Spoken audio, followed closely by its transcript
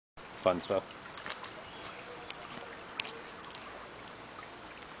fun stuff.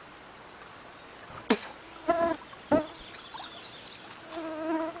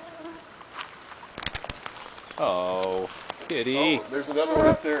 Oh, kitty. Oh, there's another one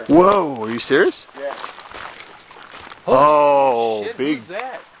up there. Whoa, are you serious? Yeah. Oh, shit, big, who's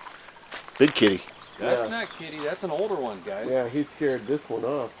that? big kitty. That's Yeah. not kitty, that's an older one, guys. Yeah, he scared this one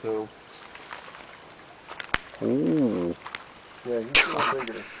off, so Ooh, yeah, he's a little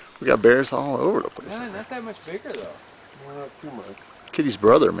bigger. we got bears all over the place. Nah, not that much bigger though. Well, not too much. Kitty's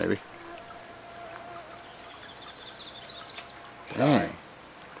brother, maybe. Dang.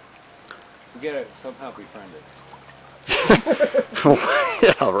 We gotta somehow befriend it.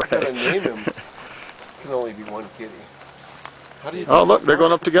 Yeah, Gotta right. name him. Can only be one kitty. How do you? Oh, look, they're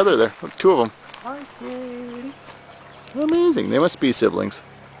going up together there. Look, two of them. Hi, kitty. Amazing. They must be siblings.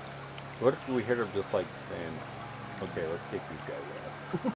 What if we heard him just like saying, okay, let's take these guys out?